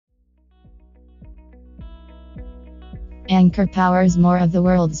Anchor powers more of the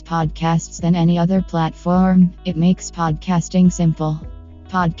world's podcasts than any other platform. It makes podcasting simple.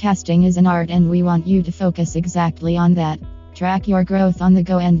 Podcasting is an art, and we want you to focus exactly on that. Track your growth on the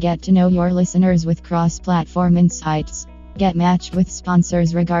go and get to know your listeners with cross-platform insights. Get matched with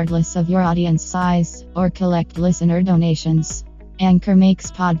sponsors regardless of your audience size, or collect listener donations. Anchor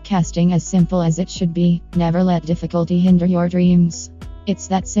makes podcasting as simple as it should be. Never let difficulty hinder your dreams. It's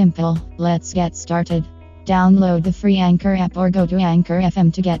that simple. Let's get started. Download the free Anchor app or go to Anchor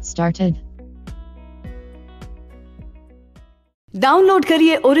FM to get started. Download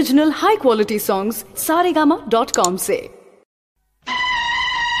करिए original high quality songs saregama.com से।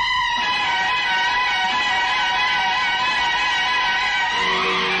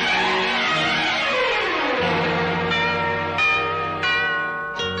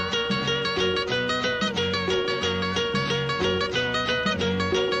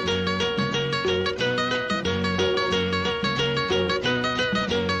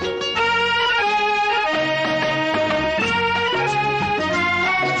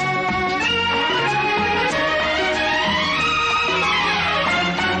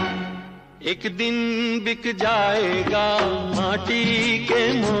 एक दिन बिक जाएगा माटी के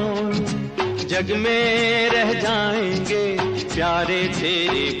मोल, जग में रह जाएंगे प्यारे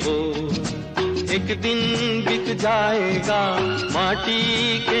तेरे बोल। एक दिन बिक जाएगा माटी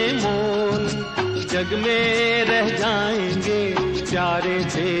के मोल, जग में रह जाएंगे प्यारे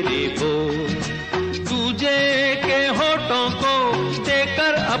तेरे बोल। तुझे के होठों को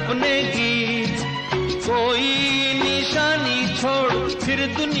देकर अपने गीत, कोई निशानी छोड़ फिर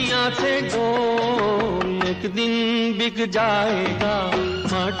दुनिया से डोल। एक दिन बिक जाएगा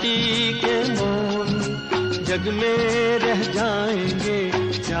माटी के मोल, जग में रह जाएंगे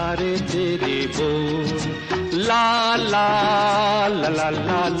प्यारे तेरे बोल। ला ला ला ला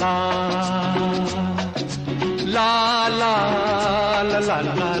ला ला ला ला ला ला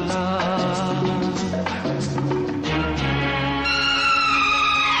ला ला।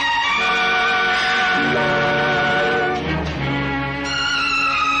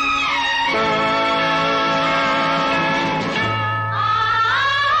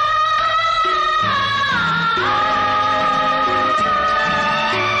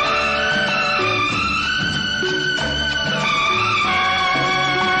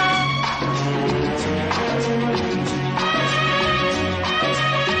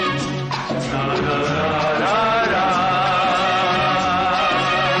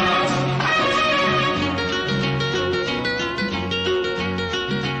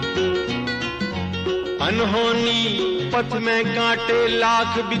 अनहोनी पथ में कांटे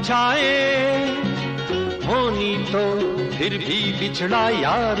लाख बिछाए, होनी तो फिर भी बिछड़ा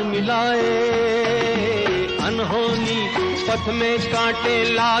यार मिलाए। अनहोनी पथ में कांटे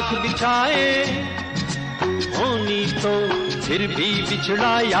लाख बिछाए, होनी तो फिर भी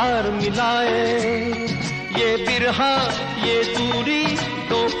बिछड़ा यार मिलाए। ये बिरहा ये दूरी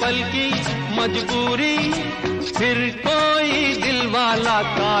दो पल की मजबूरी, फिर कोई दिल वाला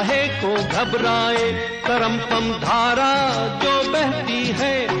काहे को घबराए। करम पम धारा जो बहती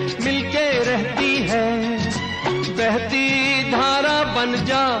है मिलके रहती है, बहती धारा बन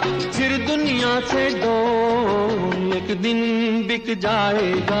जा फिर दुनिया से डोल। एक दिन बिक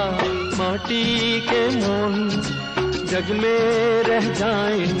जाएगा माटी के मोल, जग में रह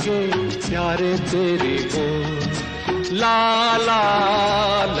जाएंगे प्यारे तेरे बोल। ला ला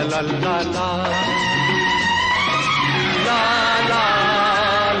ला ला ला ला ला ला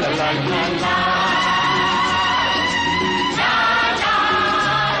ला ला ला।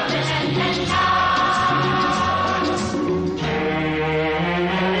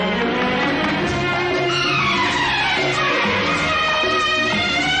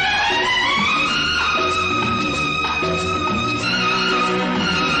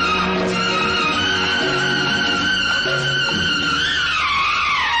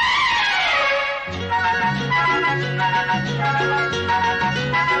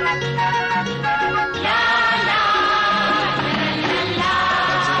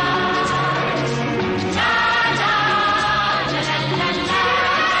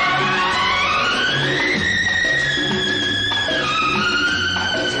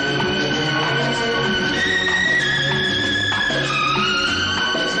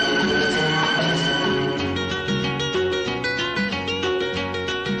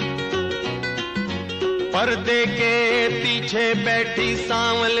 पर्दे के पीछे बैठी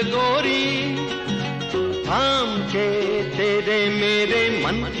सांवल गोरी, थाम के तेरे मेरे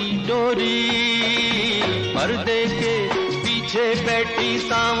मन की डोरी। पर्दे के पीछे बैठी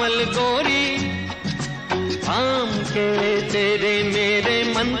सांवल गोरी, थाम के तेरे मेरे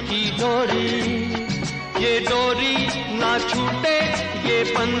मन की डोरी। ये डोरी ना छूटे, ये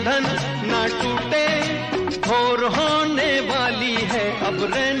बंधन ना टूटे, भोर होने वाली है, अब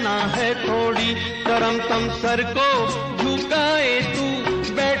रहना है थोड़ी। करम तम सर को झुकाए तू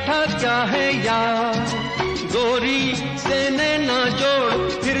बैठा क्या है यार, गोरी से नैना जोड़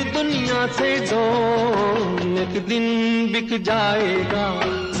फिर दुनिया से डोल। एक दिन बिक जाएगा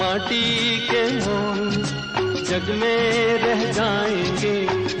माटी के मोल, जग में रह जाएंगे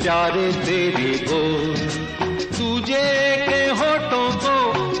प्यारे तेरे बोल। तुझे के होठों को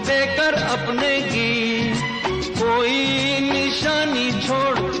देकर अपने गीत, कोई निशानी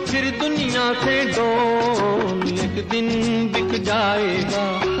छोड़ फिर दुनिया से डोल। एक दिन बिक जाएगा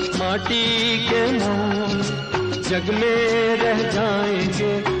माटी के मोल, जग में रह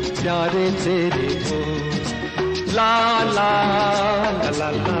जाएंगे प्यारे तेरे बोल। ला ला ला ला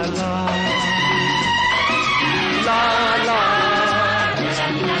ला ला ला ला ला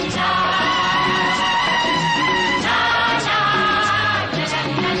ला ला।